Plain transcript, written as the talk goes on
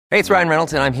Hey, it's Ryan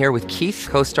Reynolds, and I'm here with Keith,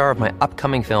 co-star of my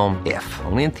upcoming film, If,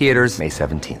 only in theaters May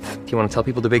 17th. Do you want to tell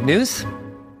people the big news?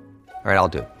 All right, I'll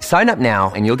do it. Sign up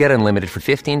now and you'll get unlimited for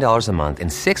 $15 a month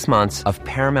and 6 months of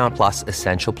Paramount Plus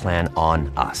Essential Plan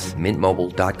on us.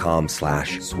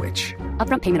 MintMobile.com/switch.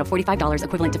 Upfront payment of $45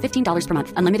 equivalent to $15 per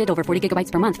month. Unlimited over 40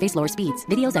 gigabytes per month. Face lower speeds.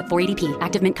 Videos at 480p.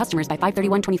 Active Mint customers by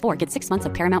 531.24 get 6 months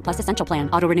of Paramount Plus Essential Plan.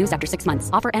 Auto renews after 6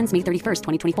 months. Offer ends May 31st,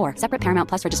 2024. Separate Paramount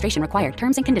Plus registration required.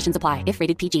 Terms and conditions apply if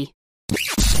rated PG.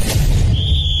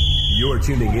 You're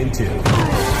tuning into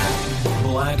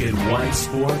Black and White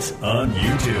Sports on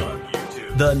YouTube.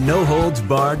 The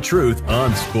no-holds-barred truth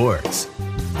on sports.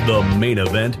 The main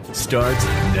event starts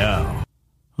now.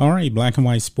 All right, Black and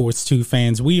White Sports 2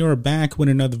 fans, we are back with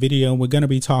another video. We're going to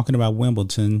be talking about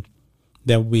Wimbledon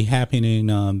that will be happening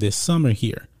this summer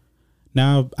here.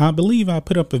 Now, I believe I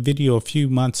put up a video a few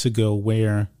months ago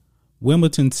where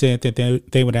Wimbledon said that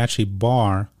they would actually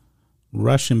bar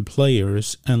Russian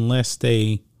players unless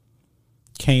they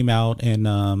came out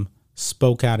and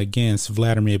spoke out against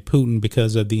Vladimir Putin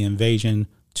because of the invasion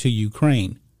to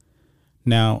Ukraine.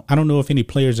 Now, I don't know if any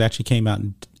players actually came out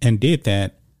and did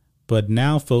that, but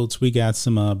now, folks, we got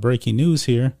some breaking news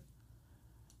here.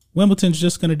 Wimbledon's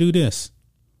just going to do this.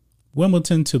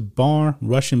 Wimbledon to bar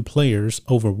Russian players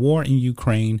over war in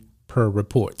Ukraine per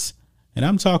reports. And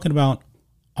I'm talking about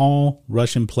all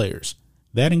Russian players.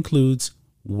 That includes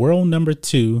world number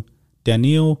 2,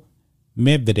 Daniil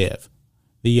Medvedev,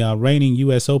 the reigning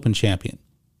U.S. Open champion.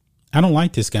 I don't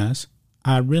like this, guys.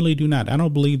 I really do not. I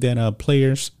don't believe that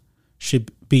players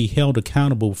should be held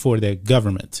accountable for their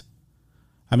government.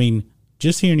 I mean,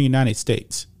 just here in the United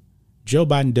States, Joe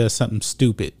Biden does something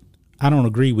stupid. I don't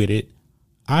agree with it.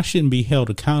 I shouldn't be held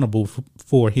accountable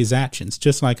for his actions,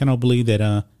 just like I don't believe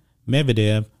that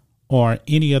Medvedev or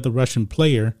any other Russian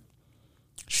player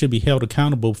should be held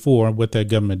accountable for what their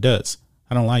government does.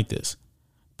 I don't like this.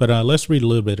 But let's read a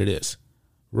little bit of this.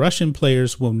 Russian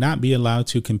players will not be allowed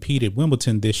to compete at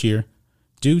Wimbledon this year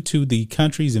due to the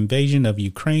country's invasion of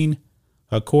Ukraine,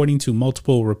 according to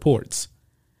multiple reports.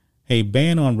 A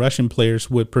ban on Russian players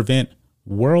would prevent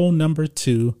world number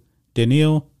 2,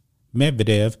 Daniil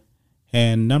Medvedev,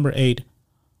 and number 8,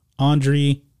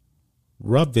 Andrei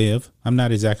Rublev, I'm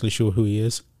not exactly sure who he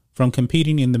is, from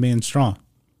competing in the men's draw.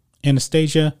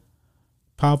 Anastasia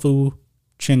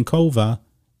Pavlyuchenkova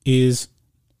is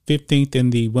 15th in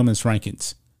the women's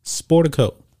rankings.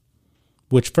 Sportico,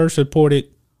 which first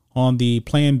reported on the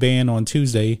planned ban on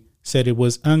Tuesday, said it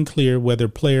was unclear whether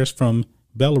players from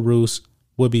Belarus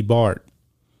would be barred,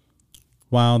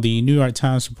 while the New York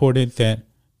Times reported that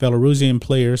Belarusian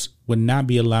players would not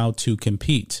be allowed to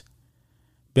compete.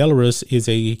 Belarus is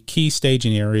a key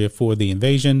staging area for the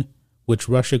invasion, which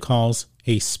Russia calls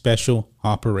a special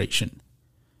operation.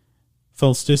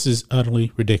 Folks, this is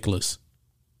utterly ridiculous.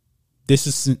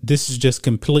 This is just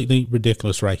completely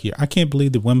ridiculous right here. I can't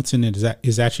believe that Wimbledon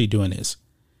is actually doing this.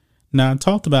 Now, I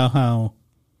talked about how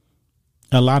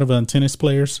a lot of tennis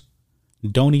players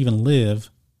don't even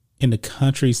live in the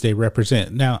countries they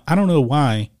represent. Now, I don't know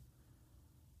why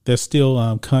there's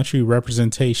still country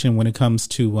representation when it comes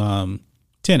to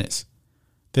tennis.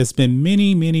 There's been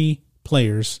many, many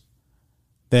players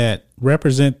that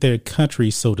represent their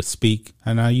country, so to speak,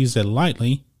 and I use that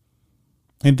lightly,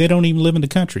 and they don't even live in the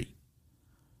country.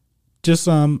 Just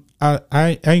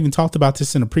I even talked about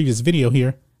this in a previous video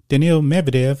here. Daniil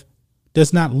Medvedev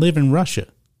does not live in Russia.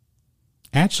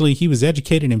 Actually, he was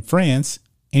educated in France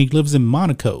and he lives in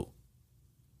Monaco.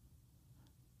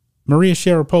 Maria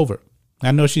Sharapova,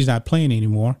 I know she's not playing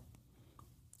anymore.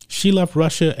 She left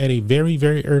Russia at a very,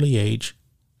 very early age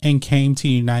and came to the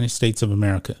United States of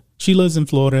America. She lives in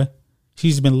Florida.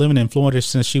 She's been living in Florida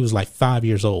since she was like 5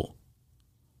 years old.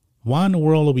 Why in the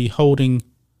world are we holding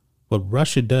what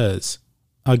Russia does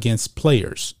against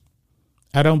players?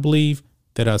 I don't believe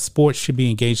that sports should be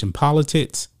engaged in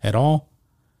politics at all.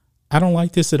 I don't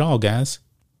like this at all, guys.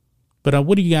 But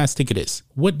what do you guys think of this?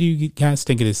 What do you guys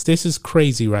think of this? This is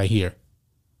crazy right here.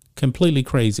 Completely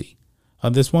crazy.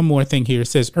 There's one more thing here. It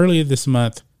says earlier this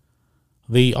month,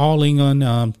 the All England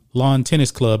Lawn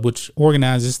Tennis Club, which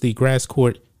organizes the grass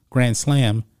court Grand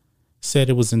Slam, said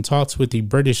it was in talks with the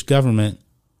British government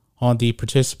on the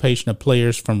participation of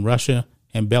players from Russia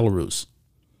and Belarus.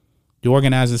 The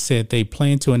organizers said they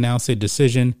plan to announce a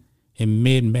decision in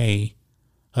mid-May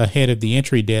ahead of the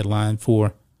entry deadline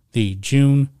for the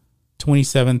June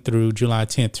 27th through July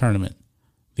 10th tournament.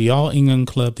 The All England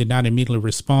Club did not immediately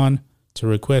respond to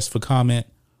requests for comment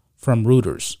from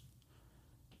Reuters.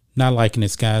 Not liking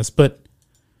this, guys, but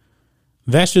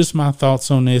that's just my thoughts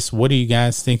on this. What do you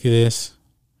guys think of this?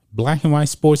 Black and White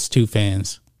Sports 2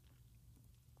 fans.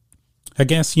 I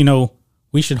guess,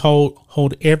 We should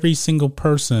hold every single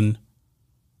person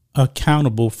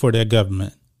accountable for their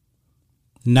government.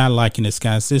 Not liking this,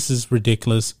 guys. This is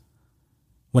ridiculous.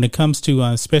 When it comes to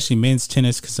especially men's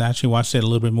tennis, because I actually watched that a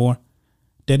little bit more,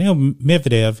 Daniil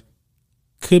Medvedev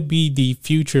could be the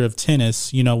future of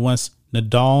tennis, once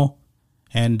Nadal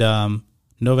and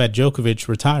Novak Djokovic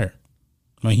retire.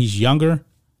 I mean, he's younger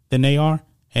than they are,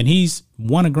 and he's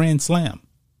won a Grand Slam.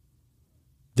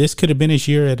 This could have been his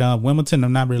year at Wimbledon.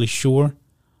 I'm not really sure.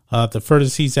 The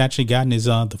furthest he's actually gotten is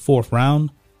the fourth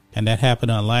round, and that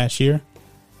happened last year.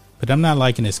 But I'm not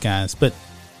liking this, guys. But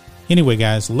anyway,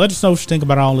 guys, let us know what you think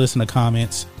about all this in the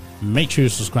comments. Make sure you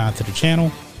subscribe to the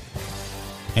channel,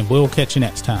 and we'll catch you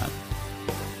next time.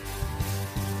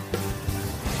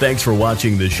 Thanks for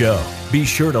watching the show. Be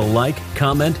sure to like,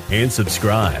 comment, and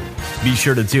subscribe. Be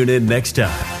sure to tune in next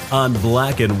time on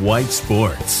Black and White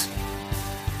Sports.